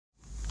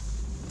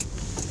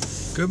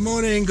Good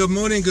morning, good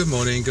morning, good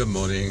morning, good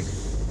morning.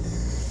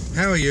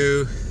 How are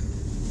you?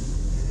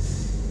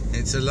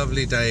 It's a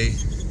lovely day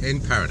in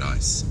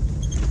paradise.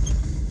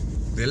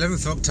 The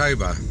 11th of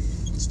October,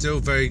 still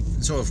very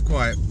sort of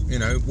quite,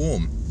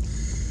 warm.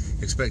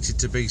 Expected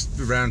to be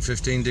around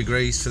 15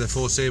 degrees for the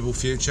foreseeable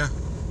future.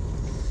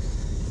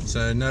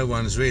 So no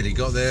one's really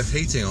got their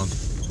heating on.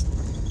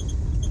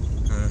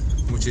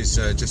 Which is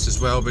just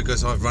as well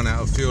because I've run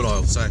out of fuel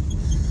oil, so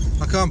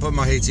I can't put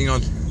my heating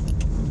on.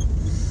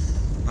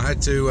 I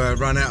had to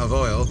run out of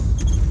oil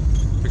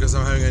because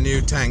I'm having a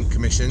new tank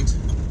commissioned,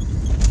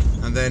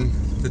 and then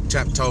the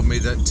chap told me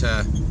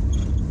that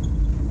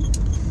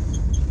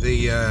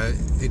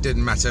it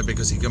didn't matter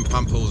because he can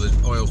pump all the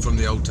oil from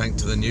the old tank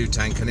to the new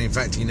tank, and in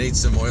fact he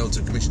needs some oil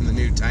to commission the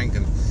new tank.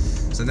 And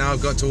so now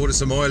I've got to order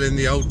some oil in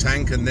the old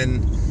tank, and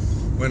then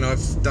when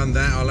I've done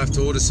that I'll have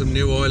to order some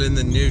new oil in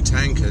the new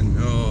tank, and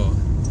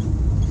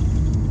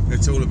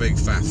it's all a big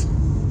faff.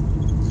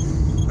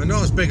 And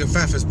not as big a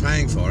faff as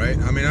paying for it.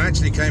 I mean, I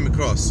actually came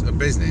across a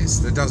business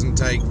that doesn't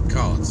take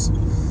cards,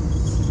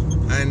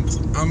 and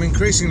I'm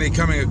increasingly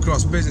coming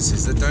across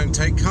businesses that don't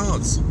take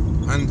cards,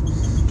 and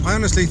I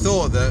honestly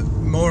thought that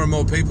more and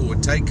more people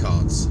would take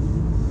cards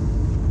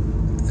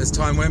as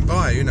time went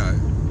by.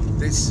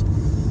 It's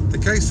the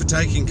case for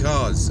taking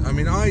cards. I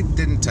mean, I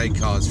didn't take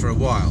cards for a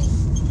while,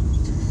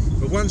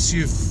 but once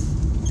you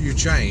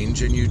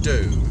change, and you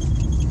don't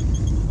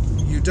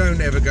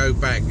ever go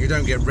back, you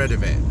don't get rid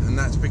of it. And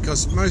that's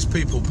because most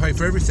people pay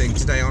for everything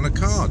today on a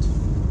card.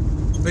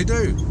 They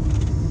do.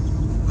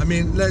 I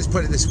mean, let's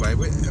put it this way,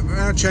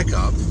 our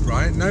checkup,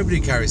 right, nobody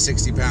carries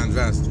 £60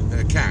 worth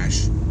of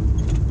cash.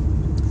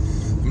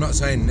 I'm not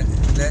saying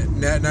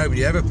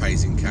nobody ever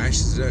pays in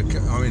cash. I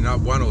mean,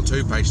 one or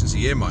two patients a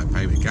year might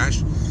pay with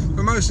cash,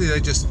 but mostly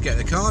they just get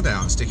the card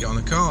out and stick it on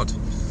the card.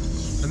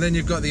 And then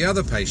you've got the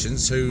other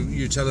patients who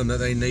you tell them that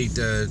they need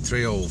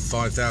 £3,000 or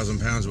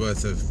 £5,000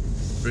 worth of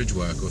bridge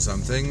work or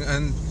something,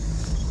 and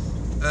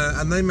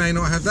they may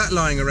not have that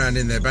lying around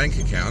in their bank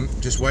account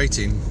just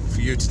waiting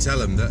for you to tell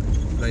them that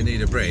they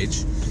need a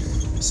bridge.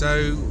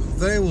 So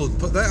they will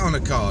put that on a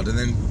card, and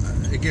then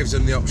it gives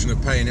them the option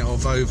of paying it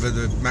off over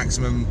the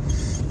maximum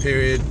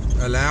period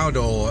allowed,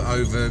 or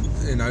over,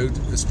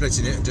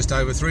 splitting it just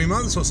over 3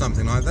 months or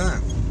something like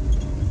that.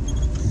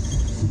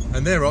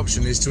 And their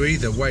option is to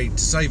either wait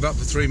to save up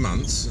for 3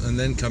 months and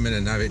then come in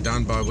and have it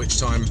done, by which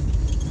time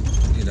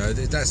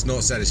that's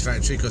not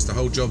satisfactory because the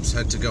whole job's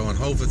had to go on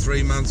hold for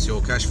 3 months,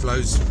 your cash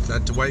flows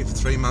had to wait for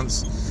 3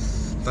 months.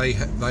 They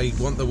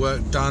want the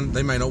work done.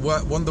 They may not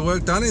want the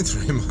work done in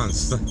 3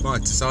 months. They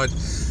might decide,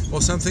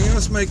 or something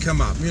else may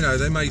come up.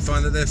 They may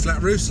find that their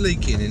flat roof's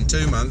leaking in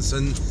 2 months,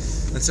 and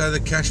so the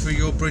cash for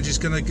your bridge is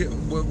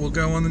will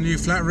go on the new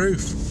flat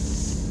roof.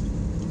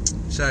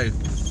 So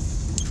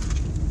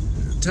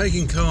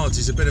taking cards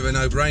is a bit of a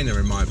no-brainer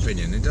in my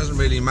opinion. It doesn't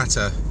really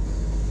matter.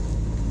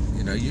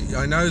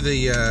 I know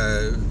the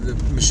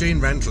machine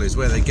rental is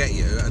where they get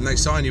you, and they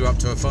sign you up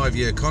to a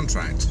 5-year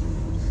contract,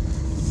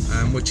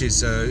 which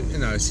is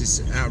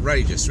it's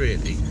outrageous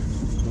really.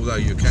 Although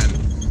you can,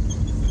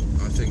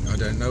 I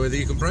don't know whether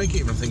you can break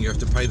it. I think you have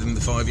to pay them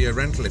the 5-year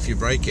rental if you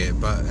break it.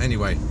 But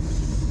anyway,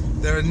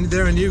 there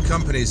are new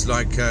companies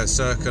like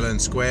Circle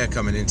and Square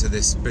coming into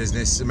this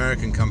business,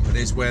 American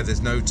companies, where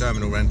there's no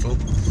terminal rental,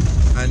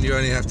 and you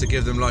only have to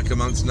give them like a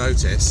month's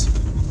notice.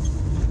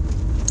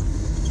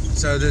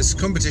 So this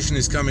competition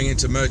is coming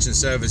into merchant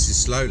services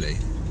slowly,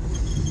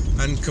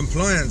 and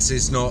compliance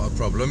is not a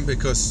problem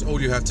because all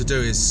you have to do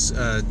is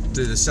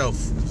do the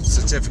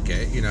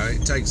self-certificate.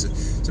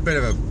 It's a bit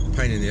of a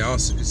pain in the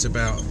arse. It's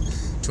about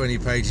 20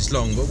 pages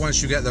long, but once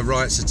you get the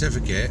right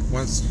certificate,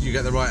 once you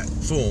get the right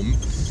form,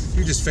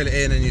 you just fill it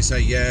in and you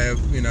say, yeah,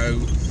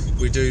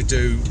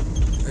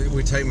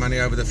 we take money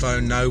over the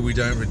phone. No, we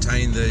don't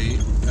retain the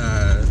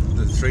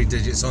 3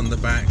 digits on the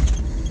back.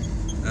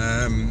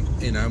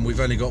 And we've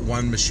only got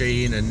one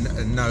machine,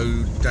 and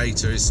no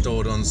data is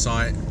stored on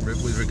site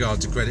with regard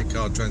to credit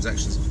card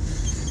transactions.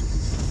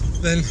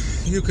 Then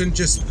you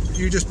just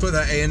put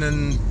that in,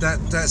 and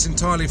that's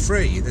entirely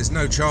free. There's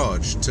no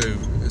charge to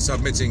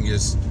submitting your.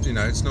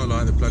 It's not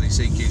like the bloody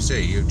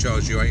CQC. You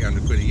charge you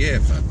 £800 a year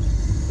for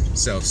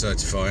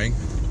self-certifying.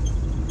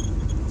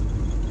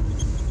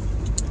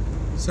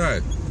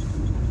 So,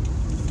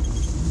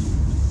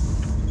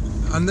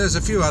 and there's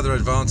a few other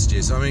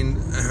advantages. I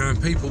mean,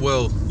 people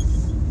will,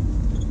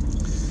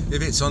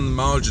 if it's on the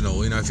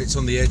marginal, if it's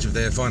on the edge of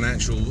their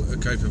financial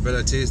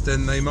capabilities,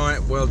 then they might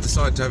well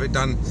decide to have it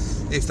done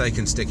if they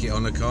can stick it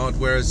on a card,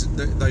 whereas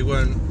they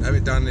won't have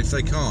it done if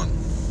they can't.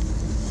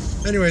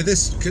 Anyway,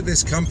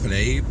 this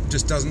company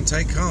just doesn't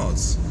take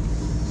cards,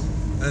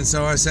 and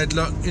so I said,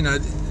 look,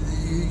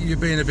 you're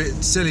being a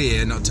bit silly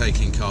here not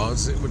taking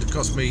cards. It would have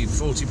cost me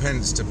 40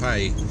 pence to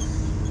pay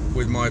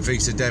with my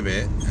Visa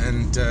debit,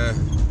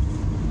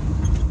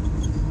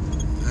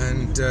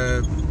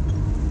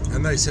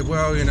 and they said,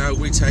 well,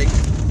 we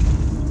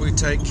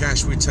take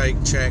cash, we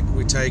take check,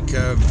 we take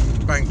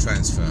bank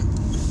transfer,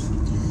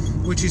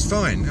 which is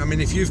fine. I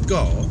mean, if you've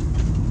got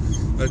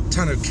a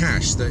ton of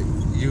cash that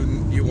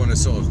you want to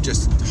sort of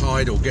just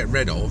hide or get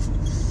rid of,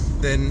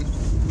 then,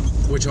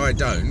 which I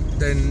don't,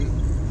 then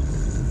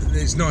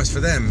it's nice for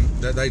them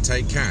that they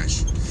take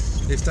cash.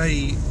 If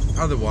they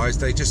otherwise,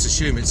 they just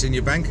assume it's in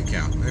your bank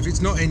account. If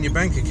it's not in your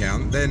bank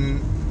account,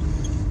 then,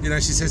 you know,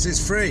 she says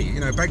it's free. You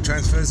know, bank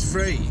transfer is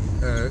free,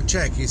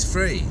 check is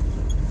free,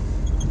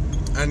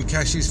 and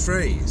cash is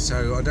free.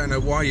 So I don't know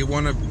why you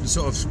want to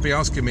sort of be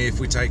asking me if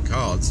we take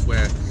cards,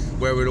 where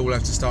we'll all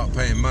have to start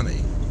paying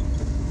money.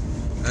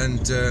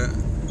 And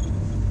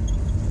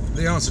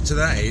the answer to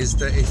that is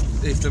that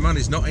if the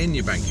money's not in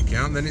your bank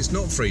account, then it's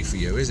not free for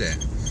you, is it?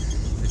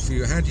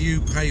 How do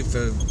you pay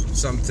for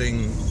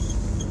something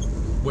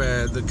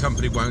where the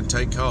company won't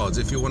take cards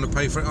if you want to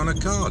pay for it on a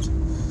card?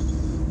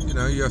 You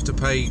know, you have to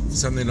pay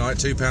something like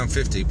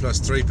 £2.50 plus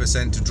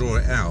 3% to draw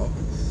it out,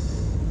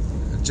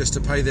 just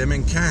to pay them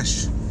in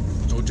cash,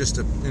 or just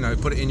to, you know,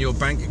 put it in your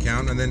bank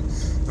account and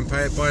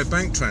pay it by a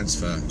bank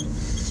transfer.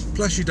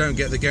 Plus, you don't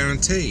get the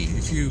guarantee.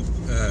 If you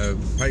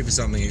pay for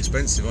something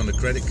expensive on a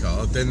credit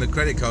card, then the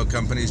credit card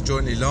company is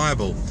jointly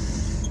liable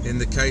in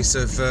the case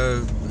of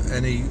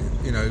any,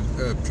 you know,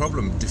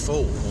 problem,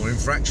 default or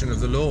infraction of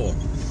the law.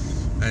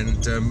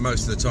 And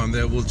most of the time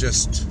they will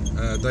just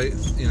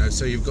you know,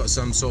 so you've got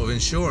some sort of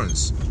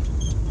insurance.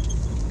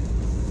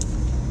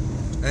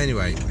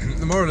 Anyway,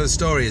 the moral of the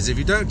story is, if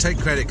you don't take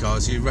credit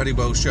cards, you really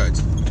well should.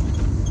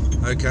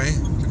 Okay,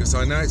 because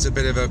I know it's a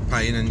bit of a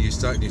pain, and you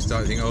start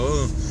thinking,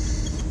 oh,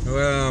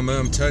 well,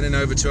 I'm turning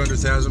over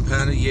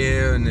 £200,000 a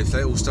year, and if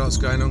that all starts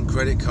going on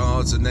credit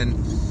cards, and then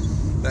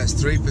that's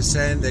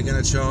 3%, they're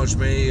going to charge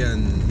me,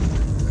 and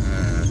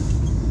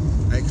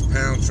X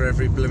pound for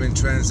every blooming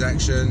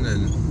transaction,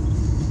 and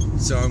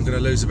so I'm going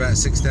to lose about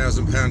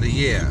 £6,000 a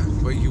year.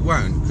 But you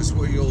won't, because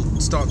you'll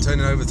start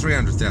turning over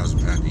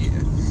 £300,000 a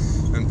year,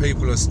 and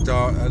people will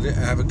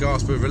have a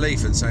gasp of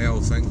relief and say,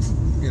 oh, thank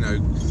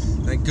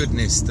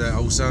goodness that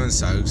old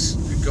so-and-so's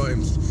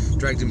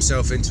dragged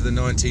himself into the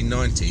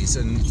 1990s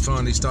and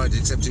finally started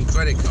accepting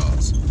credit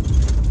cards.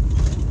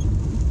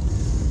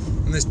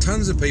 And there's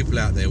tons of people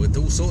out there with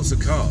all sorts of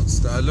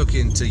cards that are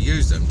looking to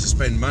use them to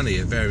spend money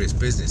at various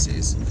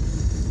businesses,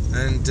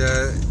 and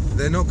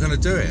they're not going to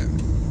do it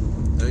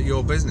at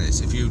your business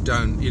if you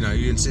don't, you know,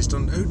 you insist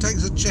on. Who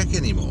takes a check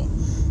anymore?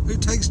 Who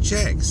takes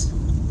checks?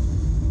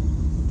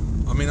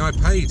 I mean, I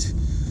paid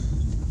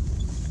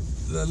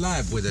the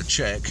lab with a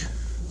check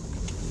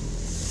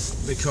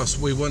because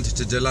we wanted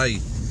to delay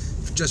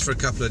just for a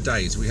couple of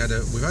days. We've had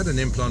an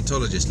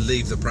implantologist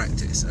leave the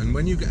practice, and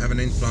when you have an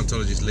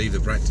implantologist leave the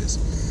practice,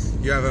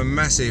 you have a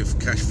massive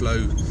cash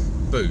flow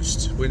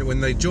boost. When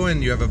they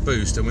join, you have a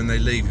boost, and when they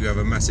leave, you have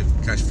a massive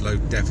cash flow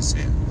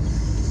deficit.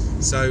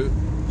 So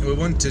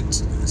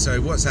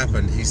what's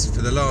happened,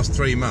 for the last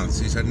 3 months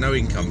he's had no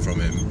income from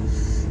him,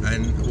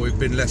 and we've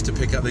been left to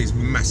pick up these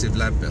massive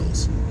lab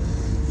bills.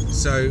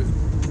 So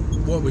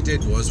what we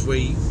did was,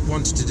 we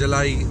wanted to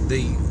delay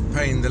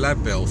paying the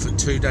lab bill for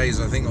 2 days,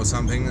 I think, or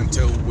something,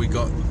 until we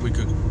could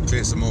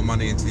clear some more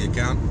money into the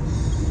account.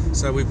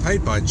 So we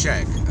paid by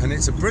check, and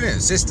it's a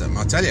brilliant system,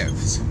 I tell you.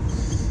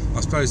 I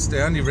suppose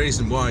the only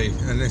reason why,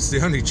 and it's the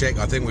only check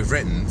I think we've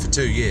written for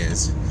 2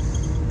 years,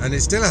 and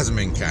it still hasn't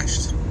been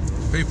cashed.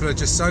 People are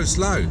just so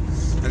slow.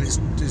 And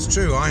it's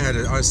true,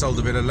 I sold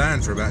a bit of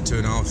land for about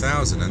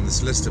 £2,500, and the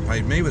solicitor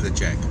paid me with a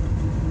check.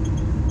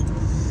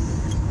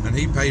 And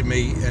he paid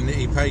me, and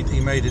he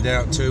made it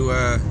out to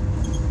a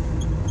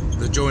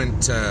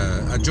joint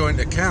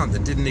account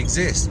that didn't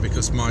exist,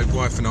 because my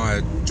wife and I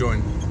are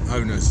joint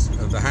owners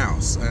of the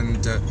house,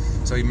 and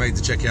so he made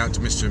the check out to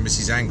Mr. and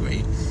Mrs.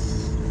 Angry,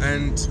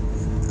 and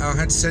I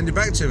had to send it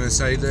back to him and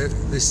say that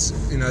this,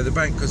 you know, the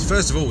bank, because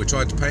first of all we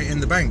tried to pay it in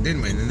the bank,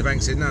 didn't we? And then the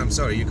bank said, no, I'm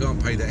sorry, you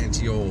can't pay that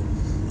into your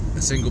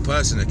single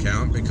person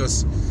account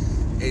because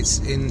it's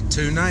in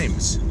 2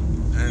 names.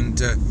 And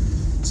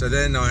so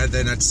then I had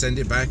to send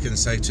it back and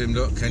say to him,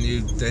 look, can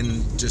you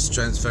then just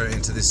transfer it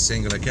into this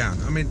single account?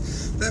 I mean,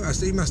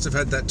 he must have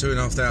had that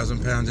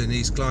 £2,500 in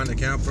his client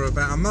account for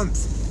about a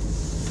month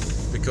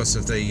because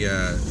of the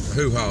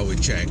hoo-ha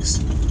with checks.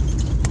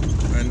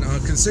 And I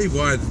can see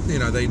why, you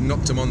know, they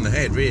knocked them on the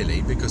head,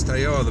 really, because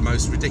they are the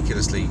most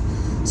ridiculously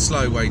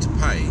slow way to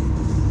pay.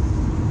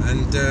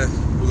 And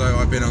although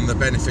I've been on the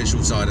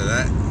beneficial side of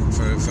that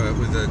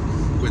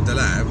with the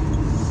lab,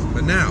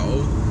 but now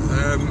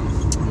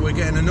we're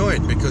getting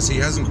annoyed because he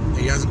hasn't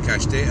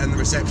cashed it, and the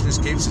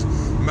receptionist keeps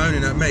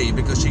moaning at me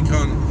because she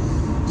can't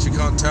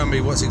tell me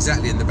what's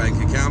exactly in the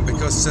bank account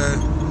because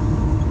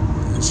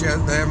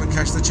they haven't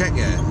cashed the check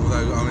yet.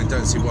 Although, I mean,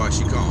 don't see why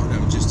she can't.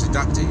 Just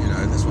deduct it, you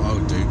know. That's what I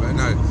would do. But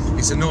no,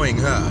 it's annoying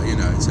her. You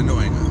know, it's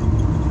annoying her.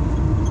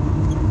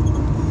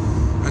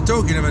 And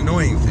talking of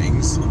annoying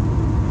things,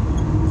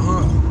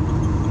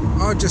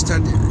 I've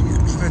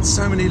had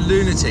so many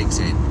lunatics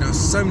in. You know,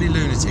 so many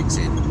lunatics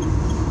in.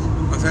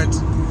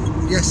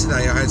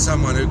 Yesterday I had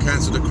someone who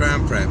cancelled a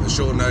crown prep at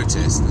short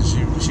notice.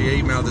 She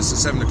emailed us at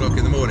 7 o'clock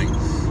in the morning,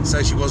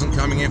 so she wasn't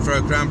coming in for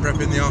her crown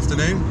prep in the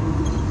afternoon.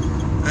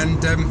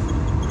 And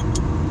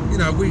you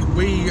know, we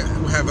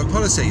have a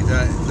policy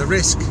that the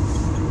risk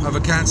of a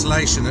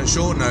cancellation at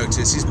short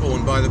notice is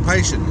borne by the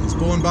patient. It's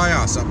borne by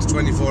us up to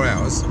 24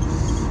 hours,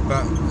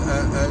 but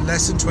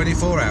less than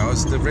 24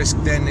 hours, the risk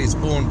then is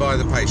borne by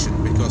the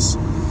patient because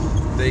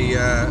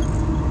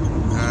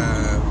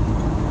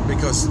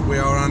because we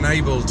are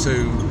unable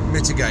to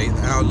mitigate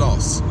our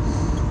loss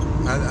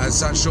at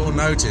such short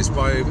notice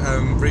by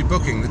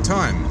rebooking the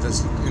time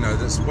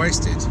that's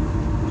wasted.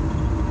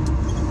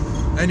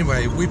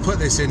 Anyway, we put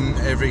this in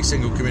every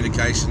single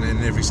communication,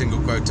 in every single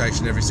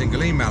quotation, every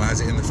single email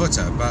has it in the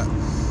footer, but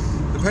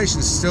the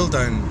patients still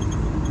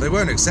they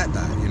won't accept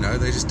that,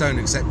 they just don't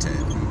accept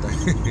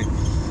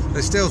it.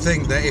 They still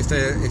think that if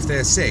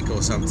they're sick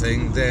or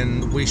something,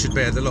 then we should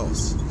bear the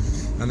loss.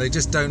 And they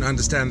just don't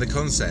understand the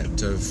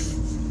concept of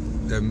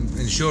them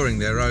ensuring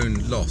their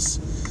own loss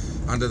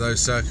under those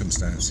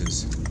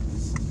circumstances.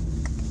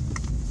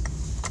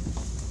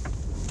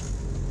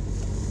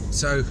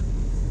 So,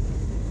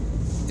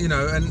 and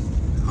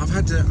I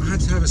had to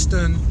have a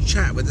stern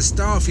chat with the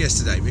staff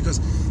yesterday because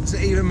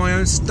even my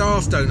own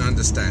staff don't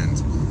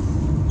understand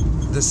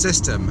the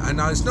system. And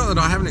it's not that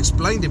I haven't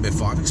explained it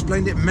before. I've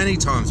explained it many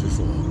times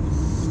before.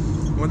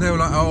 When they were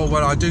like, oh,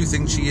 well, I do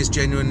think she is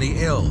genuinely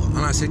ill. And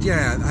I said,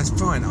 yeah, that's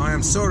fine. I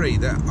am sorry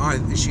that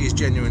she is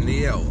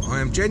genuinely ill. I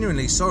am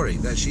genuinely sorry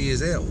that she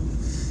is ill.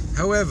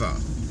 However,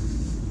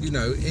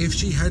 if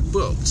she had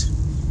booked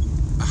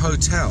a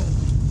hotel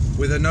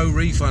with a no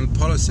refund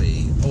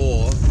policy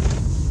or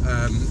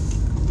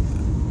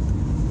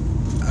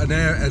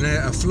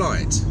a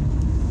flight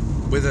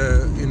with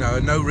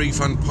a no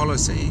refund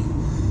policy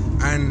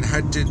and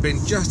had been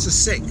just as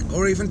sick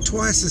or even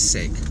twice as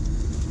sick,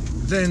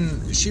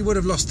 then she would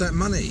have lost that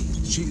money.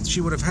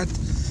 She would have had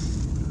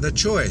the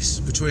choice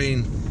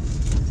between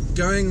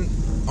going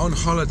on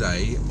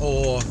holiday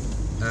or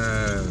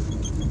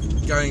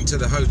going to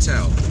the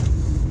hotel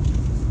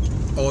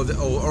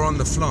or on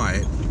the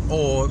flight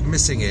or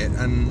missing it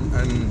and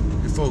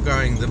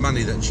foregoing the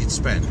money that she'd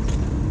spent.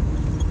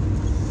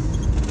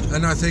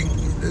 And I think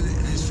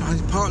it's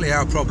partly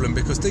our problem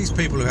because these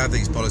people who have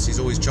these policies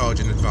always charge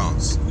in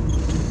advance.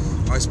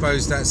 I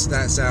suppose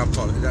that's our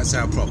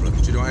problem.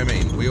 Do you know what I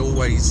mean? We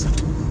always,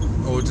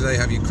 or do they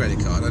have your credit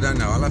card? I don't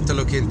know. I'll have to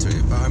look into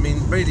it. But I mean,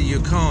 really,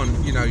 you can't.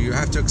 You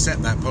have to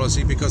accept that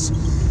policy because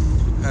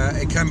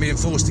it can be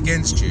enforced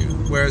against you.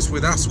 Whereas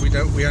with us, we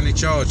don't. We only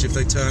charge if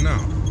they turn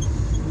up,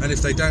 and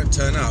if they don't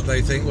turn up,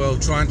 they think, well,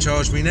 try and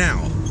charge me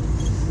now.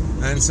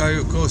 And so,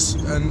 of course,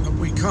 and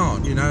we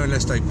can't,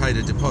 unless they paid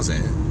a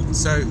deposit.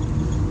 So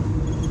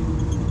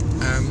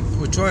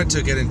we tried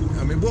to get in.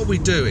 I mean, what we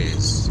do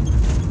is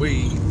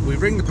we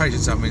ring the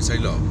patients up and we say,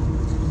 look,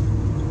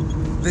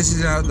 this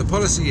is the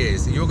policy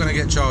is that you're going to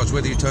get charged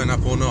whether you turn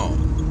up or not,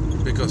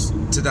 because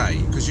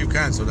you've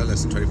cancelled at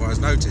less than 24 hours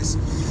notice.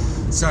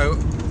 So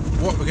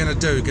what we're going to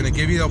do, we're going to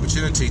give you the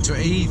opportunity to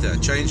either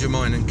change your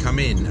mind and come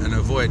in and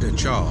avoid a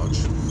charge.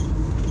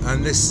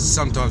 And this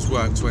sometimes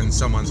works when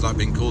someone's like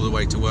being called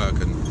away to work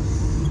and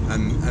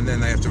then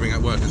they have to ring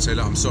up work and say,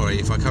 look, I'm sorry,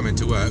 if I come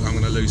into work I'm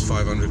going to lose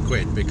 500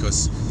 quid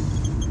because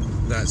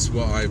that's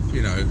what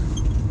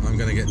I'm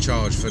going to get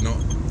charged for not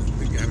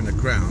having a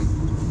crown.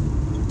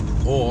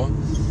 Or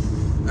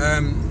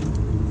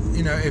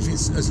if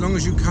it's as long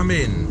as you come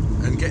in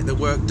and get the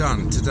work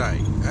done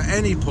today at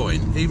any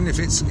point, even if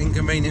it's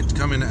inconvenient to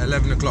come in at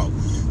 11 o'clock,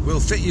 we'll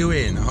fit you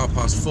in at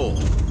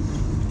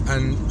 4:30,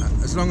 and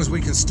as long as we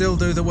can still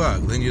do the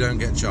work, then you don't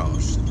get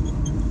charged.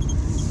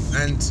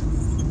 And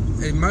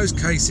in most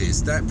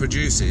cases that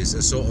produces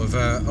a sort of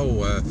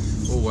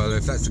well,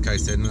 if that's the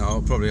case, then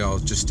I'll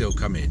just still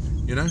come in.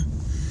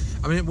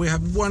 I mean, we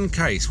had one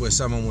case where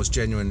someone was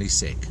genuinely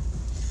sick,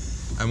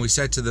 and we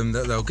said to them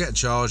that they'll get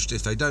charged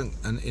if they don't,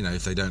 and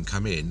if they don't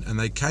come in. And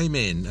they came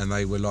in and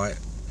they were like,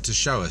 to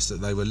show us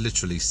that they were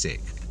literally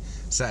sick,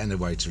 sat in the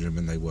waiting room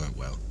and they weren't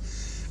well.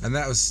 And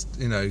that was,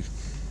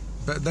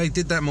 but they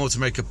did that more to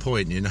make a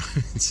point,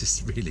 It's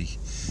just really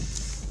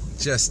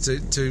just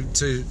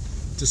to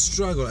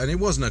struggle. And it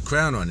wasn't a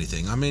crown or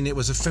anything. I mean, it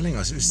was a filling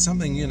us. It was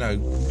something,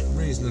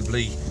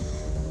 reasonably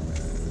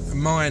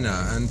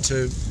minor. And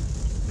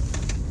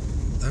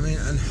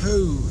and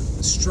who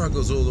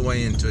struggles all the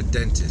way into a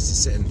dentist to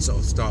sit and sort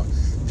of start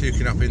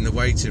puking up in the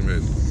waiting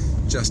room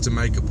just to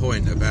make a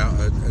point about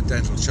a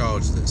dental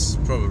charge that's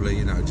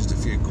probably, just a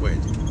few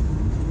quid.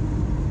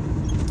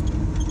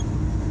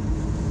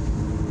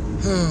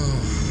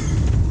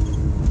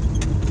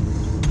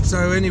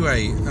 So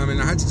anyway, I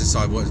mean, I had to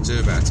decide what to do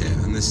about it,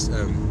 and this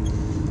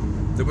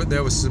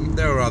there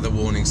were other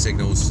warning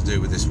signals to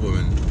do with this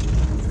woman,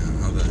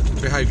 other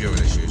behavioural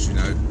issues,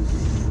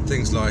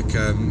 things like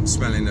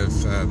smelling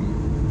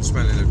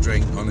of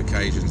drink on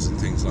occasions and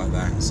things like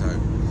that.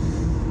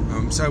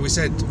 So we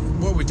said,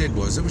 what we did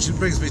was, which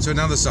brings me to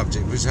another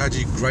subject, which is how do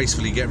you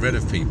gracefully get rid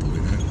of people?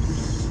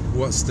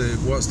 What's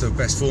the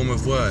best form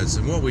of words?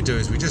 And what we do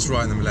is we just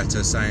write them a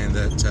letter saying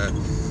that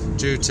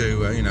due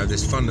to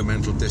this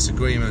fundamental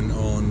disagreement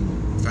on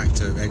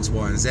factor X,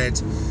 Y, and Z,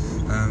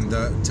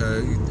 that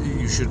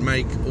you should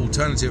make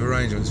alternative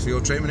arrangements for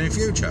your treatment in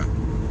future.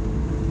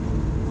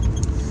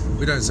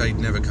 We don't say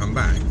never come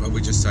back, but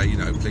we just say, you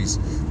know, please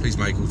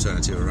make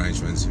alternative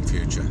arrangements in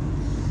future.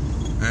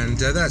 And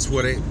that's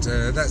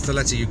the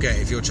letter you get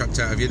if you're chucked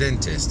out of your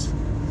dentist,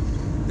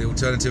 the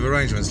alternative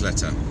arrangements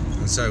letter.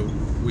 And so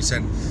we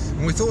sent,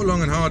 and we thought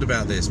long and hard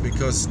about this,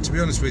 because to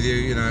be honest with you,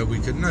 you know,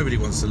 nobody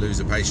wants to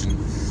lose a patient.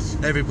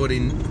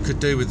 Everybody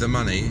could do with the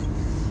money.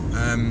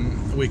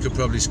 We could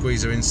probably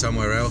squeeze her in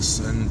somewhere else,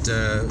 and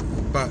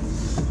but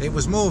it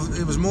was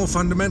more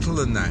fundamental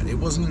than that. It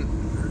wasn't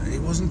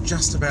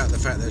just about the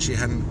fact that she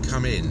hadn't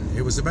come in.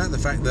 It was about the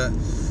fact that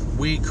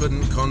we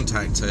couldn't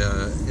contact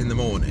her in the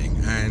morning,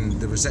 and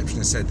the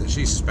receptionist said that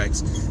she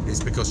suspects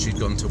it's because she'd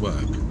gone to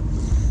work.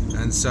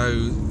 And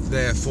so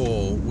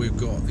therefore we've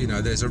got, you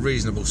know, there's a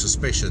reasonable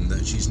suspicion that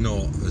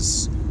the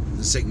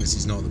sickness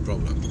is not the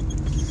problem.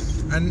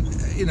 And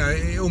you know,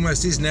 it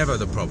almost is never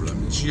the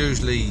problem. It's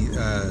usually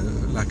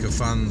lack of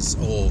funds,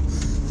 or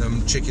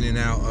them chickening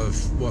out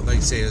of what they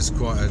see as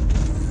quite a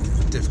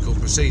difficult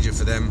procedure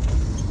for them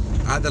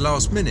at the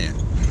last minute.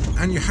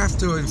 And you have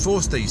to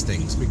enforce these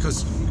things,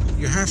 because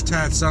you have to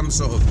have some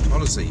sort of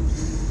policy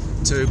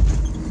to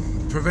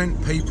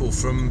prevent people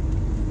from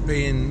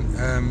being,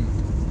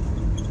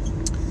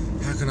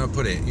 how can I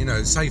put it, you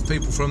know, save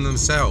people from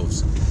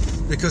themselves.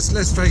 Because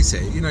let's face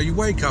it, you know, you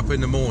wake up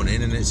in the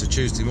morning and it's a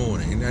Tuesday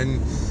morning,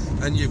 and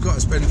you've got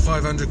to spend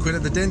 500 quid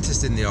at the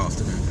dentist in the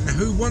afternoon. Now,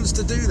 who wants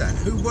to do that?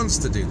 Who wants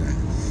to do that?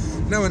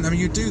 No one. I mean,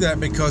 you do that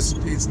because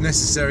it's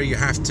necessary, you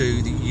have to,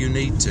 you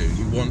need to,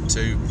 you want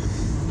to,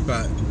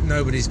 but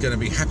nobody's going to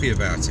be happy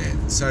about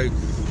it. So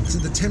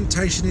the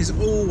temptation is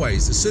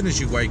always, as soon as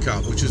you wake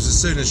up, which was as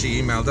soon as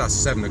she emailed us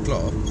at 7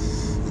 o'clock,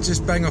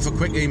 just bang off a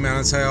quick email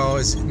and say, oh,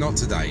 it's not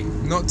today,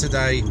 not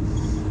today.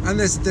 And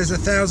there's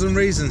 1,000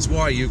 reasons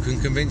why you can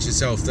convince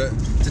yourself that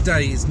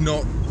today is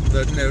not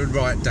the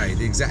right day,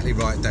 the exactly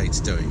right day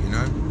to do it, you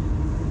know.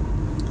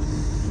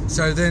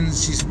 So then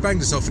she's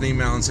banged us off an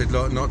email and said,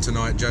 look, not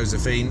tonight,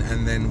 Josephine,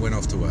 and then went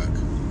off to work,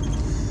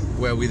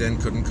 where we then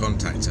couldn't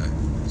contact her.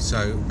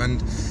 So, and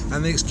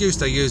the excuse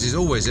they use is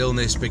always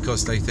illness,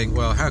 because they think,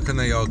 well, how can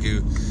they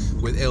argue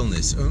with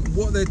illness? And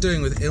what they're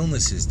doing with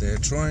illness is they're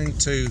trying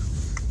to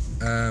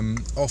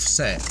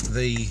offset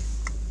the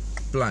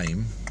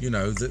blame, you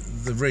know,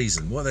 the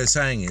reason. What they're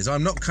saying is,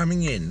 I'm not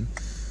coming in,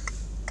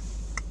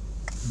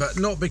 but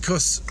not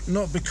because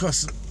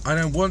I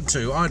don't want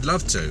to. I'd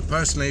love to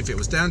personally. If it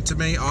was down to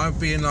me, I'd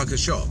be in like a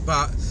shot.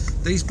 But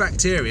these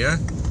bacteria,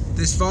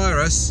 this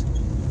virus,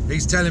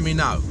 he's telling me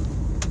no.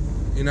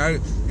 You know,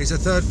 it's a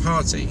third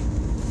party.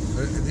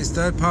 This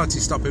third party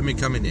stopping me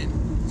coming in,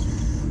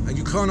 and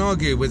you can't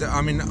argue with it.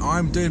 I mean,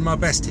 I'm doing my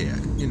best here.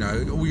 You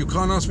know, or you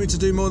can't ask me to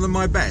do more than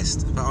my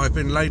best. But I've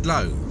been laid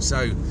low.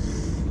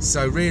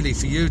 So really,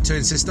 for you to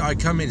insist that I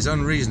come in is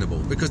unreasonable,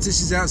 because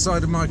this is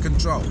outside of my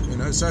control. You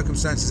know,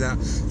 circumstances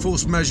out,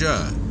 force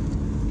majeure.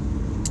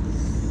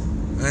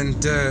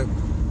 And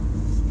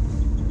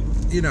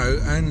you know,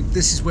 and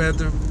this is where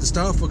the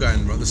staff were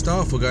going. The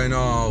staff were going,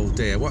 oh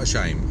dear, what a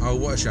shame. Oh,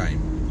 what a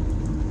shame.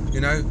 You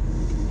know,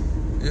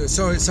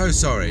 so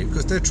sorry,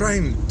 because they're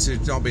trained to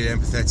not be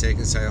empathetic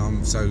and say,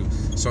 I'm so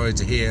sorry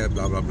to hear,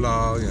 blah blah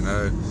blah. You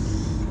know.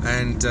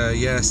 And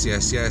yes,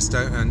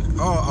 don't, and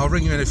oh, I'll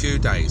ring you in a few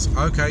days.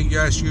 Okay,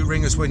 yes, you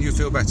ring us when you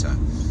feel better.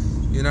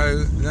 You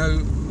know,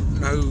 no.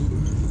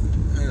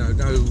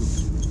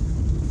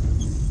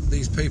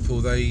 These people,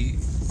 they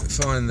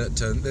find that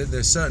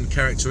there's certain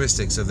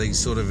characteristics of these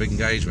sort of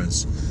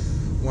engagements.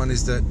 One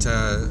is that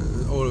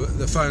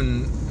the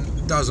phone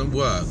doesn't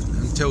work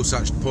until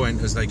such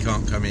point as they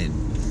can't come in.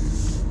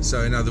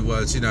 So in other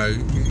words, you know,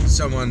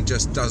 someone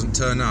just doesn't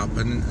turn up,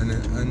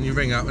 and you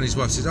ring up and his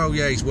wife says, oh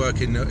yeah, he's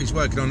working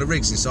on the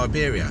rigs in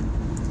Siberia.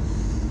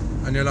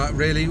 And you're like,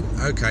 really?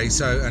 Okay,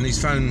 so, and his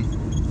phone,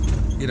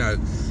 you know,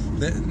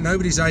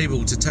 nobody's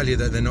able to tell you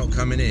that they're not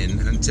coming in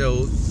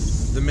until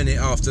the minute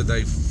after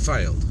they've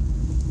failed.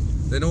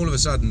 Then all of a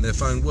sudden their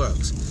phone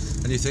works.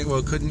 And you think,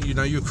 well, couldn't you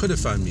know, you could have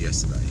phoned me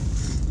yesterday.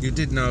 You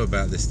did know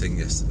about this thing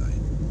yesterday.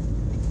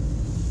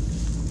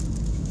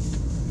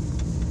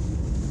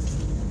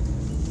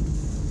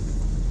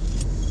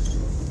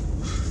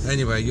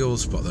 Anyway, you'll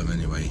spot them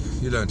anyway.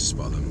 You learn to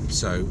spot them.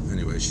 So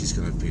anyway, she's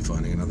going to be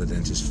finding another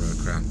dentist for her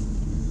crown,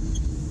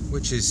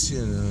 which is,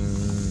 you know,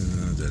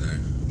 I don't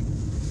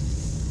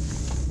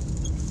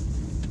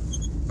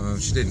know.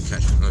 She didn't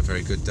catch me on a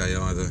very good day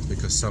either,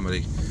 because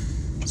somebody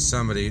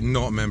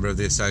not a member of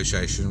the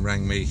association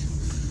rang me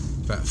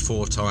about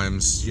 4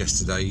 times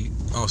yesterday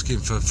asking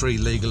for free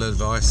legal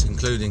advice,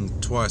 including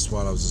twice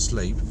while I was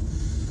asleep.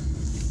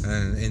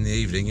 And in the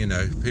evening, you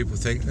know, people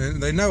think,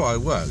 they know I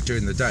work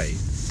during the day.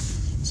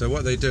 So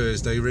what they do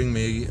is they ring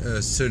me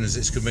as soon as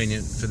it's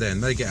convenient for them.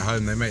 They get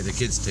home, they make the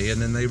kids tea,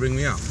 and then they ring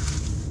me up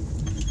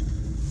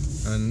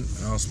and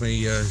ask me,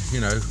 you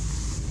know,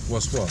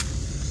 what's what.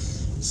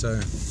 So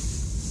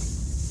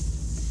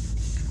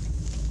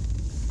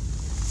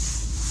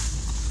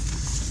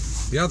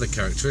the other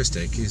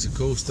characteristic is, of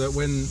course, that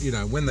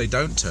when they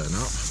don't turn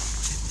up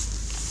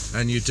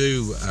and you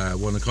do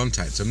want to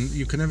contact them,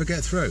 you can never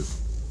get through.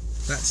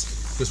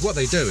 That's because what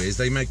they do is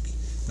they make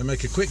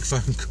a quick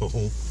phone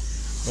call.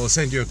 or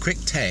send you a quick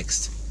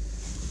text,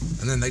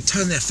 and then they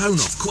turn their phone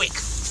off quick.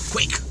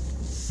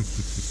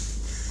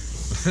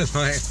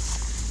 Like,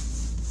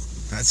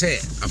 that's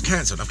it. I've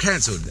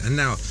cancelled, and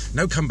now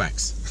no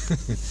comebacks.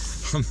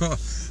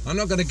 I'm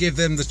not going to give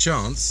them the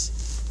chance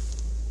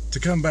to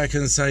come back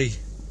and say,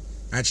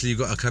 actually, you've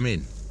got to come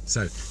in.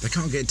 So they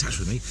can't get in touch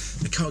with me.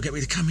 They can't get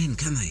me to come in,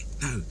 can they?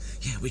 No.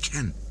 Yeah, we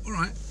can. All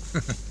right.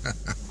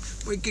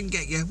 We can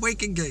get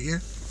you.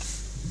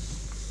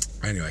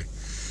 Anyway,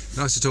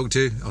 nice to talk to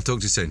you. I'll talk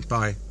to you soon.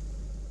 Bye.